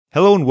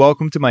Hello and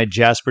welcome to my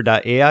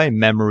Jasper.ai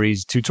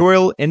memories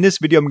tutorial. In this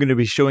video, I'm going to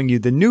be showing you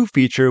the new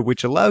feature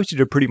which allows you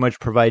to pretty much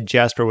provide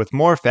Jasper with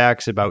more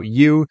facts about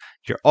you,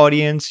 your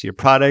audience, your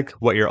product,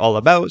 what you're all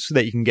about, so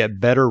that you can get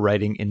better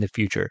writing in the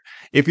future.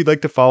 If you'd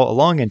like to follow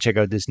along and check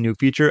out this new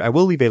feature, I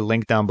will leave a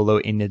link down below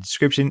in the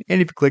description, and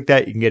if you click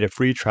that, you can get a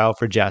free trial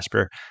for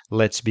Jasper.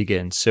 Let's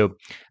begin. So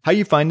how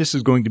you find this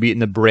is going to be in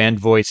the brand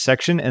voice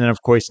section, and then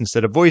of course,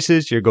 instead of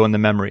voices, you're going to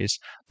memories.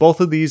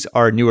 Both of these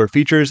are newer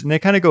features, and they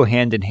kind of go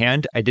hand in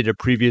hand. I did a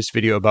previous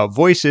video about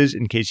voices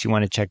in case you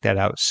want to check that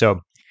out. So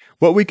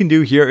what we can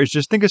do here is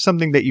just think of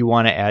something that you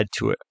want to add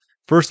to it.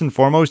 First and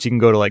foremost, you can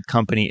go to like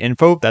company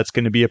info. That's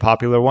going to be a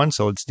popular one.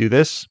 So let's do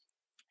this.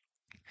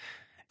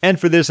 And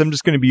for this, I'm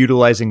just going to be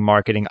utilizing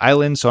Marketing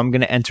Island. So I'm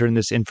going to enter in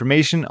this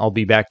information. I'll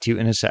be back to you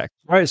in a sec.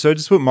 All right, so I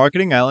just put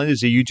Marketing Island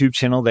is a YouTube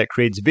channel that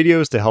creates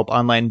videos to help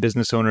online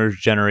business owners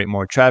generate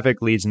more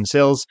traffic, leads, and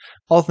sales,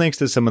 all thanks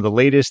to some of the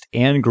latest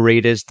and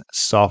greatest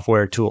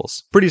software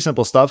tools. Pretty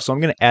simple stuff. So I'm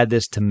going to add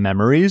this to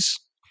memories.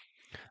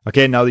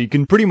 Okay, now you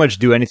can pretty much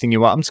do anything you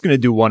want. I'm just going to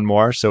do one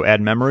more, so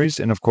add memories.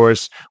 And of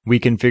course, we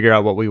can figure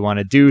out what we want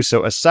to do.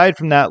 So aside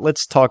from that,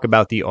 let's talk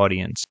about the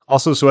audience.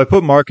 Also, so I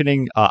put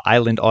Marketing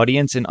Island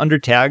audience, and under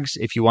tags,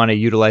 if you want to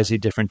utilize a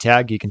different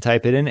tag, you can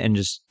type it in and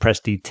just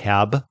press the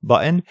tab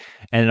button.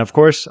 And of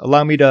course,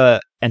 allow me to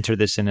enter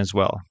this in as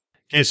well.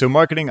 Okay, so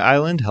Marketing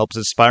Island helps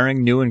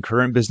aspiring new and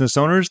current business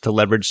owners to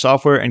leverage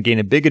software and gain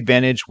a big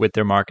advantage with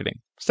their marketing.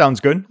 Sounds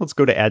good. Let's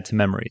go to add to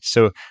memories.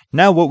 So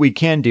now what we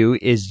can do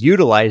is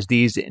utilize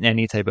these in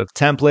any type of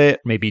template,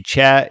 maybe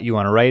chat, you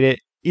want to write it.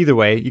 Either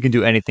way, you can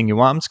do anything you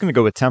want. I'm just going to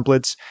go with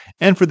templates.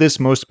 And for this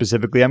most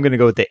specifically, I'm going to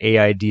go with the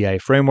AIDI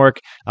framework.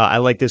 I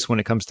like this when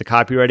it comes to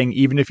copywriting.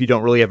 Even if you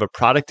don't really have a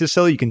product to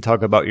sell, you can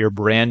talk about your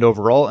brand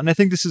overall. And I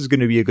think this is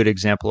going to be a good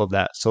example of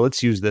that. So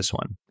let's use this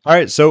one. All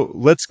right, so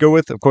let's go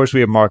with, of course, we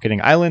have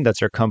Marketing Island.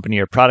 That's our company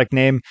or product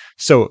name.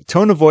 So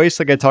tone of voice,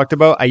 like I talked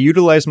about, I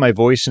utilized my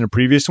voice in a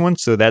previous one,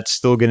 so that's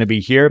still going to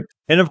be here.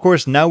 And of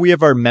course, now we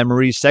have our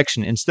memories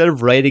section. Instead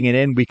of writing it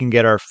in, we can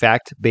get our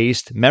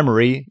fact-based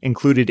memory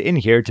included in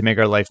here to make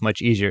our life much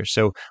easier.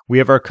 So we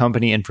have our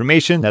company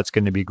information. That's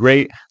going to be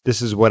great.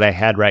 This is what I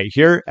had right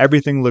here.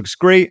 Everything looks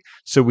great.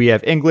 So we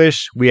have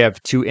English. We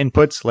have 2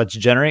 inputs. Let's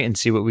generate and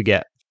see what we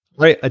get.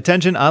 Right,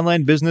 attention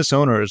online business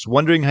owners.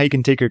 Wondering how you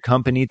can take your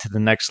company to the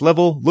next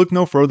level? Look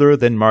no further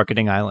than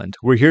Marketing Island.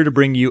 We're here to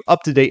bring you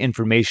up-to-date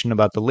information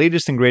about the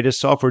latest and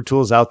greatest software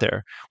tools out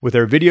there. With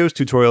our videos,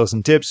 tutorials,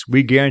 and tips,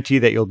 we guarantee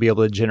that you'll be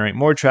able to generate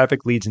more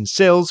traffic, leads, and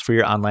sales for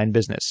your online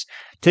business.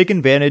 Take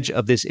advantage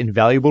of this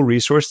invaluable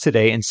resource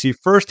today and see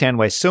firsthand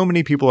why so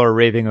many people are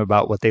raving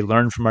about what they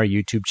learned from our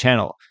YouTube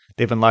channel.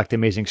 They've unlocked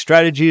amazing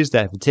strategies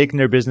that have taken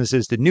their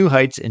businesses to new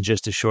heights in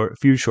just a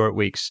few short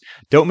weeks.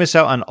 Don't miss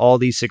out on all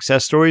these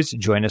success stories.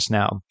 Join us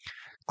now.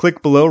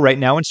 Click below right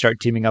now and start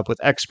teaming up with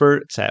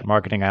experts at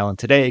Marketing Island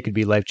today. It could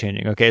be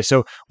life-changing. Okay,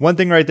 so one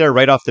thing right there,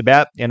 right off the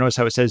bat, you notice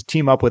how it says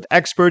team up with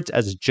experts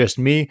as it's just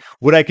me.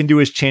 What I can do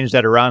is change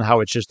that around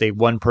how it's just a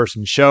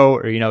one-person show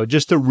or,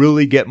 just to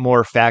really get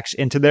more facts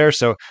into there.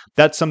 So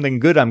that's something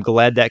good. I'm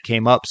glad that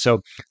came up. So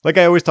like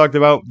I always talked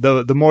about,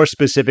 the more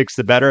specifics,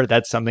 the better.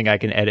 That's something I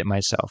can edit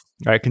myself.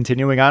 All right,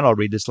 continuing on, I'll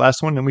read this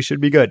last one and we should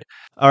be good.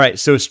 All right,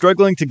 so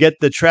struggling to get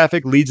the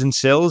traffic, leads, and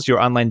sales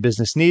your online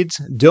business needs?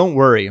 Don't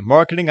worry.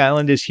 Marketing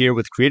Island is here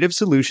with creative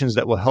solutions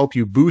that will help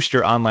you boost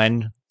your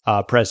online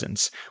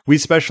presence. We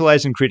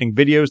specialize in creating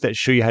videos that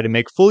show you how to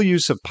make full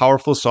use of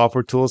powerful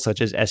software tools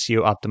such as SEO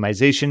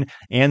optimization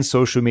and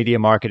social media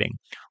marketing.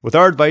 With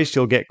our advice,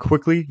 you'll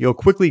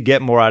quickly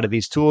get more out of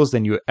these tools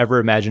than you ever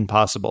imagined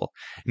possible.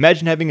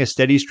 Imagine having a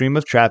steady stream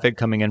of traffic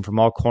coming in from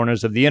all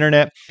corners of the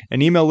internet,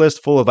 an email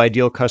list full of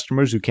ideal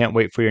customers who can't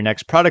wait for your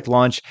next product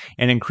launch,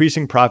 and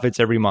increasing profits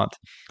every month.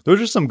 Those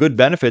are some good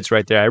benefits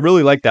right there. I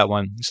really like that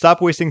one.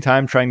 Stop wasting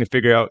time trying to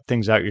figure out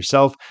things out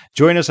yourself.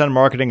 Join us on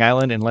Marketing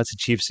Island and let's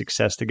achieve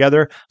success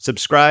together.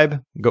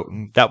 Subscribe. Go.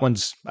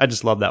 I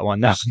just love that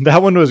one.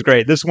 That one was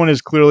great. This one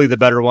is clearly the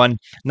better one.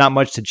 Not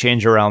much to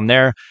change around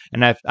there.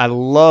 And I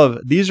love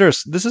this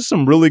is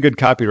some really good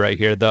copy right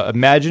here.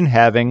 Imagine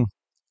having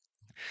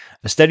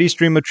a steady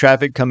stream of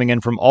traffic coming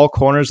in from all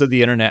corners of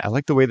the internet. I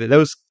like the way that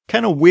was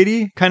kind of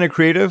witty, kind of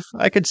creative.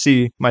 I could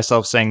see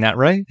myself saying that,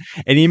 right?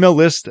 An email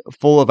list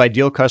full of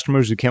ideal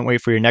customers who can't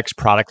wait for your next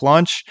product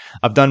launch.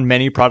 I've done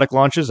many product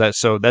launches,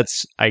 so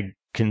I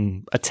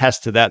can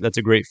attest to that. That's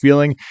a great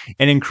feeling.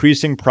 And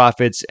increasing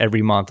profits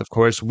every month. Of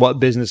course, what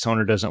business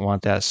owner doesn't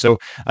want that? So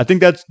I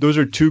think those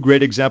are 2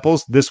 great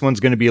examples. This one's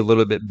going to be a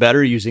little bit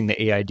better using the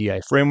AIDI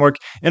framework.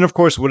 And of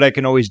course, what I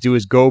can always do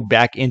is go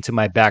back into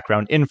my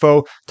background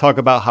info, talk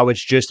about how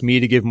it's just me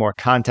to give more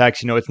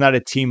context. It's not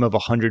a team of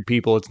 100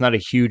 people. It's not a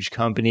huge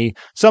company,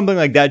 something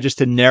like that, just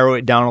to narrow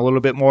it down a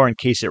little bit more in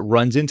case it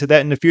runs into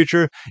that in the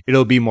future.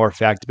 It'll be more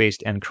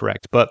fact-based and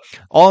correct. But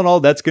all in all,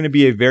 that's going to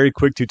be a very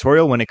quick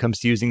tutorial when it comes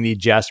to using the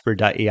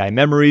Jasper.ai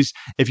memories.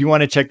 If you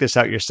want to check this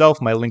out yourself,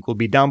 my link will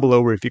be down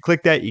below where if you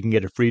click that, you can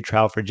get a free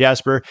trial for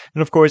Jasper.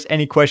 And of course,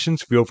 any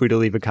questions, feel free to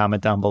leave a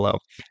comment down below.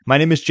 My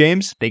name is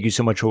James. Thank you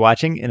so much for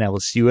watching, and I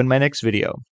will see you in my next video.